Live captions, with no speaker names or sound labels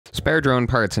Spare drone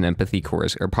parts and empathy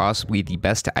cores are possibly the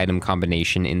best item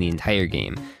combination in the entire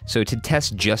game, so to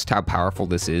test just how powerful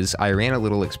this is, I ran a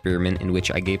little experiment in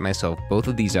which I gave myself both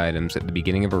of these items at the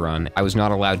beginning of a run. I was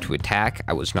not allowed to attack,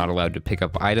 I was not allowed to pick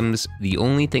up items, the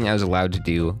only thing I was allowed to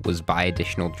do was buy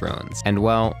additional drones. And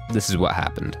well, this is what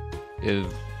happened.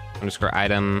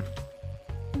 _item,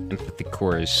 empathy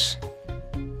cores.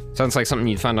 Sounds like something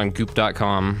you'd find on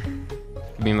goop.com.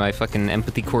 Give me my fucking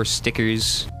empathy core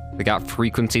stickers. They got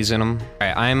frequencies in them. All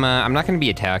right, I'm not gonna be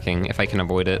attacking if I can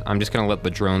avoid it. I'm just gonna let the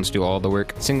drones do all the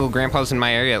work. Single grandpas in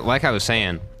my area, like I was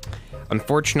saying.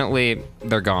 Unfortunately,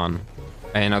 they're gone.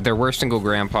 And there were single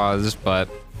grandpas, but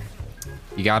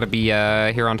you gotta be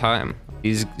here on time.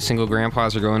 These single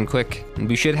grandpas are going quick.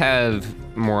 We should have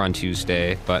more on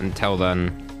Tuesday, but until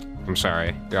then, I'm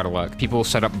sorry, you're out of luck. People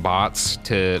set up bots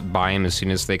to buy them as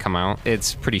soon as they come out.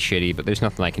 It's pretty shitty, but there's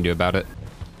nothing I can do about it.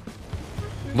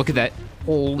 Look at that.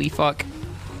 Holy fuck.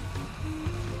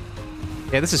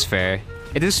 Yeah, this is fair.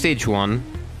 It is stage 1.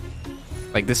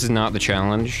 Like, this is not the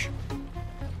challenge.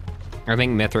 I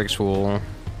think Mithrix will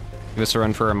give us a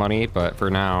run for our money, but for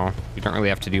now, we don't really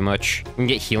have to do much. We can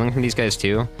get healing from these guys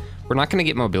too. We're not gonna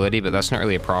get mobility, but that's not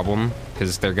really a problem,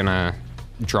 because they're gonna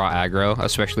draw aggro,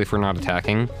 especially if we're not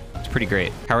attacking. It's pretty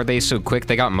great. How are they so quick?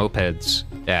 They got mopeds.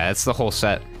 Yeah, that's the whole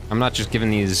set. I'm not just giving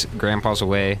these grandpas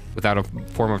away without a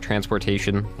form of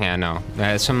transportation. Yeah, no.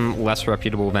 Some less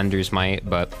reputable vendors might,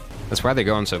 but that's why they're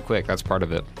going so quick. That's part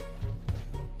of it.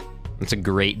 It's a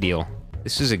great deal.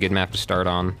 This is a good map to start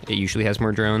on. It usually has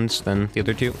more drones than the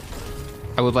other two.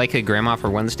 I would like a grandma for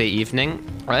Wednesday evening.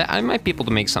 I might be able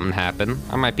to make something happen.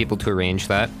 I might be able to arrange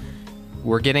that.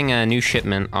 We're getting a new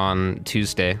shipment on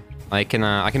Tuesday. I can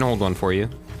hold one for you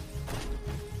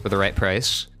for the right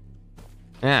price.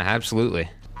 Yeah, absolutely.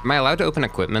 Am I allowed to open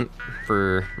equipment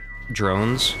for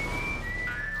drones?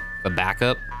 The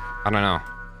backup? I don't know.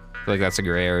 I feel like that's a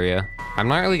gray area. I'm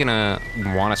not really gonna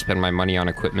want to spend my money on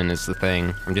equipment is the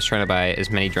thing. I'm just trying to buy as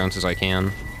many drones as I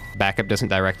can. Backup doesn't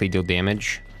directly deal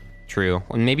damage. True.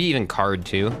 And maybe even card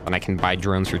too, and I can buy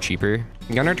drones for cheaper.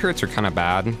 Gunner turrets are kind of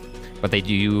bad, but they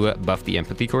do buff the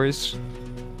empathy cores.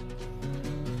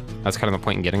 That's kind of the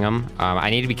point in getting them. I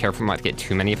need to be careful not to get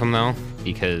too many of them though,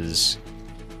 because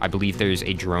I believe there's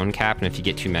a drone cap, and if you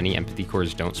get too many, empathy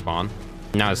cores don't spawn.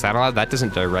 Now, is that allowed? That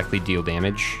doesn't directly deal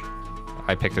damage.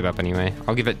 I picked it up anyway.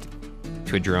 I'll give it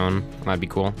to a drone. That'd be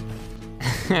cool.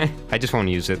 I just won't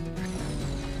use it.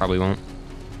 Probably won't.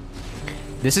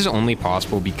 This is only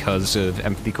possible because of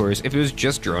empathy cores. If it was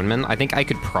just dronemen, I think I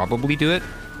could probably do it.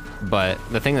 But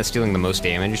the thing that's dealing the most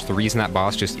damage, the reason that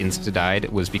boss just insta-died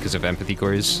was because of empathy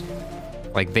cores.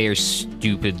 Like, they are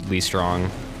stupidly strong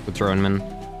with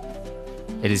dronemen.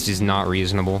 It is just not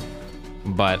reasonable.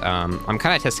 But I'm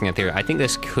kind of testing it there. I think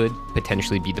this could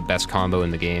potentially be the best combo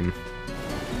in the game.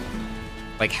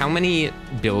 Like, how many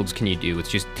builds can you do with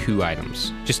just 2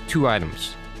 items? Just 2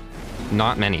 items.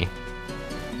 Not many.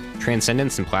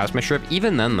 Transcendence and Plasma Strip,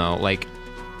 even then though, like,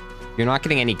 you're not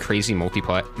getting any crazy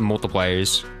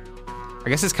multipliers. I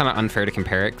guess it's kind of unfair to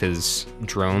compare it because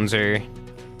drones are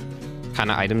kind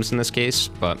of items in this case,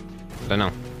 but I don't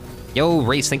know. Yo,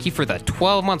 Race, thank you for the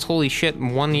 12 months. Holy shit,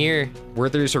 1 year.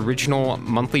 Werther's original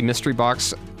monthly mystery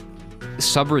box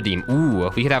sub-redeem. Ooh,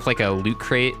 we could have like a loot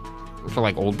crate for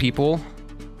like old people.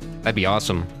 That'd be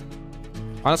awesome.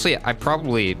 Honestly, I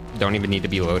probably don't even need to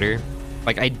be loader.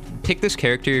 Like, I picked this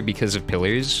character because of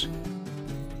pillars,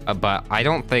 but I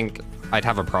don't think I'd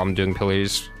have a problem doing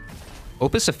pillars.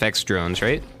 Opus affects drones,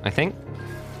 right? I think.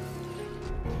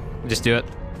 Just do it.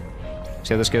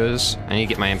 See how this goes. I need to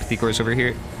get my empathy cores over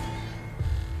here.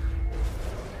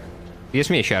 If he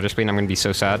gives me a shatter spleen, I'm gonna be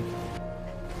so sad.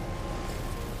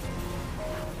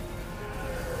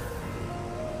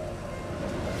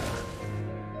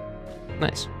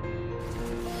 Nice.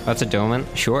 That's a Doman?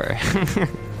 Sure.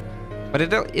 But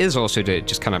it is also to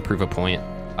just kind of prove a point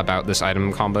about this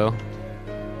item combo.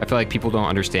 I feel like people don't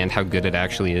understand how good it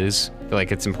actually is. I feel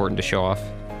like it's important to show off.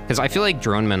 Because I feel like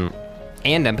dronemen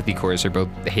and empathy cores are both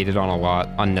hated on a lot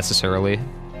unnecessarily.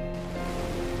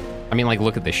 I mean, like,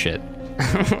 look at this shit.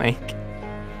 Like,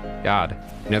 God.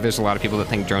 You know, there's a lot of people that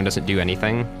think drone doesn't do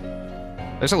anything.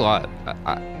 There's a lot.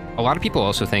 A lot of people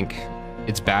also think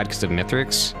it's bad because of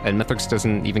Mithrix, and Mithrix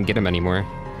doesn't even get them anymore.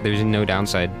 There's no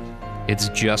downside. It's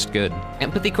just good.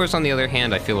 Empathy cores, on the other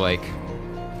hand, I feel like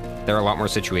they're a lot more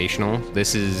situational.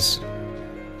 This is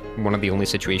one of the only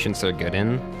situations they're good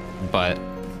in, but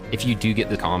if you do get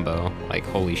the combo, like,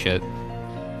 holy shit.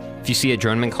 If you see a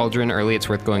droneman cauldron early, it's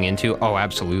worth going into. Oh,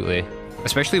 absolutely.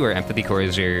 Especially where empathy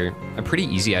cores are a pretty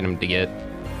easy item to get.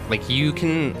 Like, you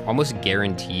can almost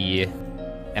guarantee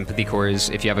empathy cores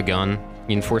if you have a gun.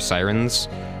 You can force sirens.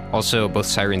 Also, both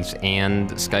Sirens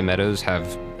and Sky Meadows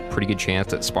have pretty good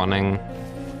chance at spawning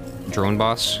Drone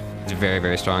Boss. It's very,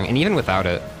 very strong. And even without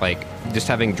it, like, just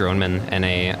having Dronemen and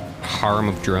a harem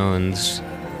of drones,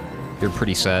 you're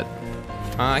pretty set.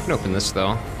 I can open this,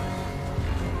 though,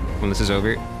 when this is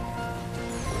over.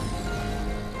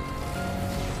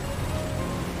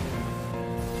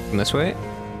 From this way.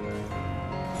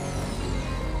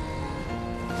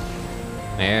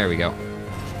 There we go.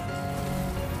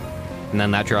 And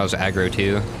then that draws aggro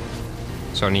too,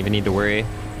 so I don't even need to worry.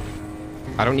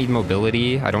 I don't need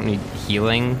mobility, I don't need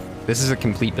healing. This is a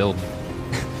complete build.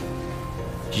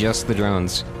 Just the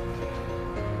drones.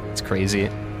 It's crazy.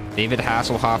 David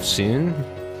Hasselhoff soon?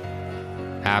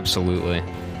 Absolutely.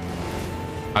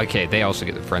 Okay, they also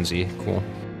get the Frenzy, cool.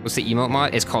 What's the emote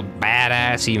mod? It's called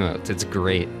Badass Emotes, it's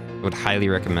great. I would highly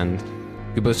recommend.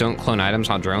 Goobos don't clone items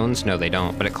on drones? No, they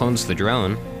don't, but it clones the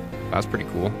drone. That's pretty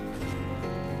cool,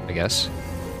 I guess.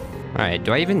 All right,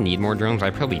 do I even need more drones? I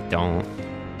probably don't,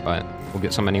 but we'll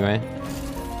get some anyway.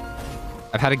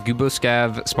 I've had a Goobo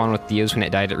Scav spawn with Theos. When it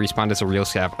died, it respawned as a real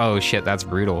Scav. Oh shit, that's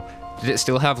brutal. Did it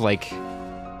still have like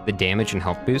the damage and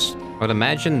health boost? I would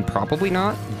imagine probably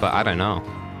not, but I don't know.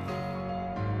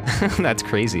 That's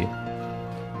crazy.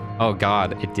 Oh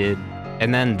god, it did.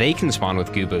 And then they can spawn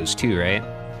with Goobos too, right?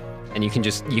 And you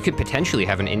could potentially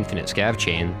have an infinite Scav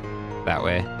chain that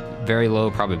way. Very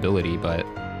low probability, but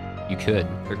you could.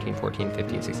 13, 14,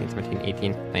 15, 16, 17,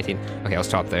 18, 19. Okay, I'll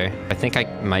stop there. I think I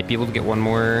might be able to get one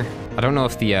more. I don't know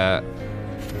if the,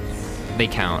 they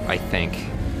count, I think.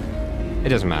 It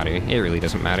doesn't matter. It really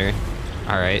doesn't matter.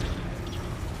 All right.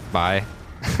 Bye.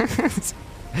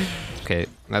 Okay,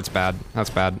 that's bad. That's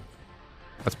bad.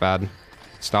 That's bad.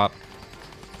 Stop.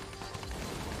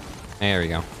 There we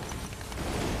go.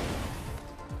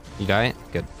 You die?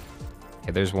 Good.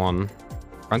 Okay, there's one.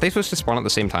 Aren't they supposed to spawn at the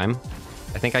same time?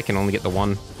 I think I can only get the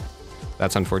one.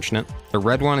 That's unfortunate. The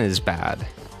red one is bad.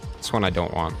 This one I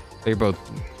don't want. They're both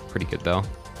pretty good though.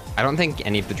 I don't think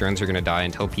any of the drones are gonna die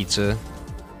until Pizza.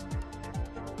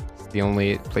 It's the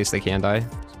only place they can die.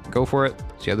 Go for it.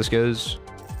 See how this goes.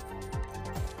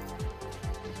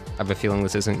 I have a feeling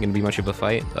this isn't gonna be much of a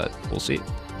fight, but we'll see.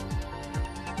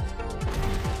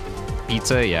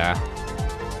 Pizza, yeah.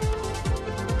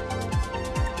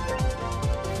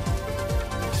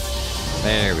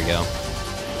 There we go.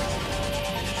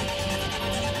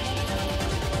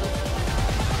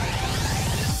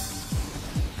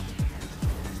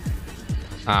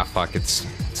 Ah, fuck, it's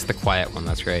the quiet one,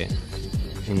 that's right.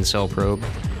 Incel probe.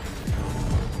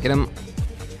 Get him.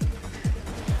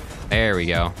 There we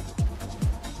go.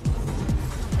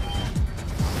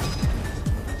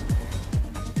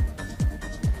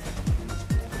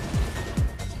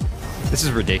 This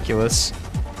is ridiculous.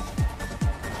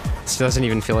 This doesn't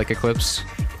even feel like Eclipse.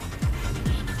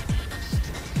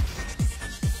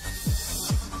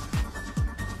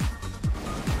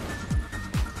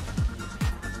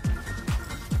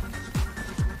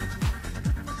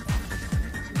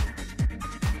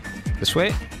 This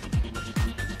way?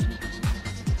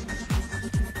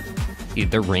 Dude,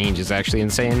 their range is actually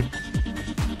insane.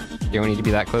 You don't need to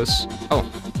be that close. Oh.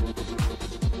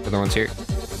 The other one's here.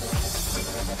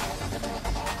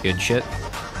 Good shit.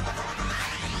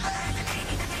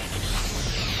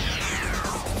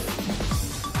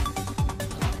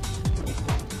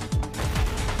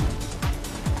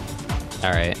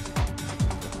 Alright.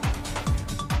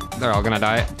 They're all gonna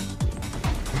die.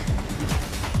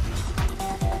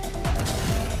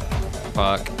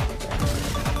 Fuck.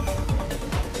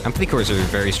 Empathy cores are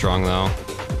very strong, though.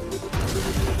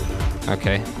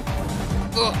 Okay.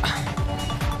 Ugh.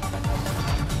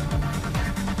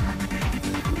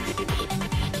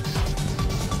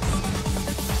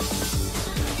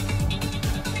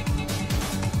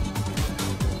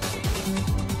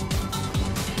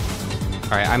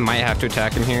 Alright, I might have to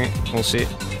attack him here. We'll see.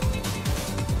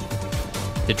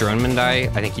 Did Droneman die?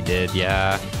 I think he did,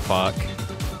 yeah. Fuck.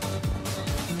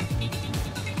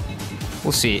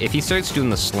 We'll see. If he starts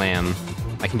doing the slam,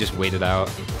 I can just wait it out.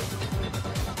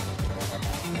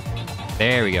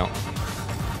 There we go.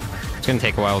 It's gonna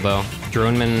take a while, though.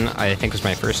 Droneman, I think, was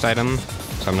my first item,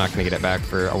 so I'm not gonna get it back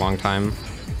for a long time.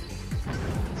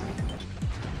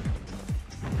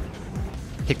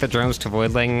 Kick the drones to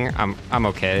Voidling. I'm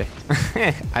okay.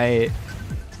 I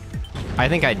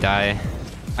think I'd die.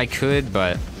 I could,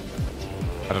 but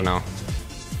I don't know.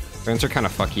 Drones are kind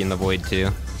of fucky in the Void, too.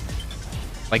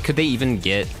 Like, could they even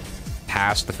get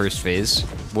past the first phase?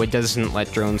 Void doesn't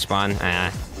let drones spawn.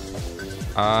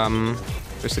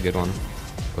 Where's the good one?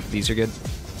 Both of these are good.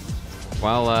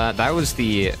 Well, that was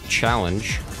the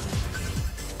challenge.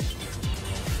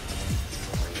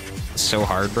 So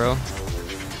hard, bro.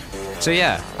 So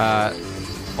yeah,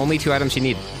 only 2 items you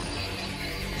need.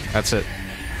 That's it.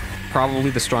 Probably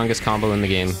the strongest combo in the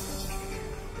game,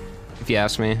 if you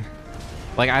ask me.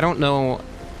 Like, I don't know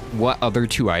what other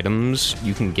 2 items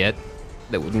you can get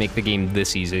that would make the game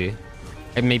this easy.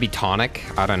 And maybe tonic,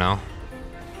 I don't know.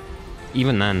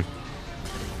 Even then.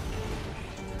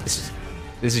 This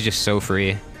is just so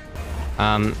free.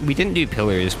 We didn't do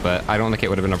pillars, but I don't think it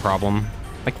would have been a problem.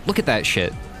 Like, look at that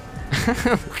shit.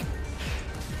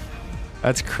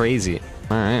 That's crazy.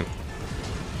 Alright.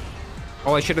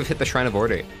 Oh, I should have hit the Shrine of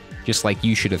Order. Just like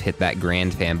you should have hit that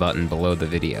grandfam button below the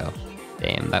video.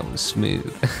 Damn, that was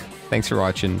smooth. Thanks for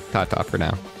watching. Ta-ta for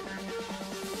now.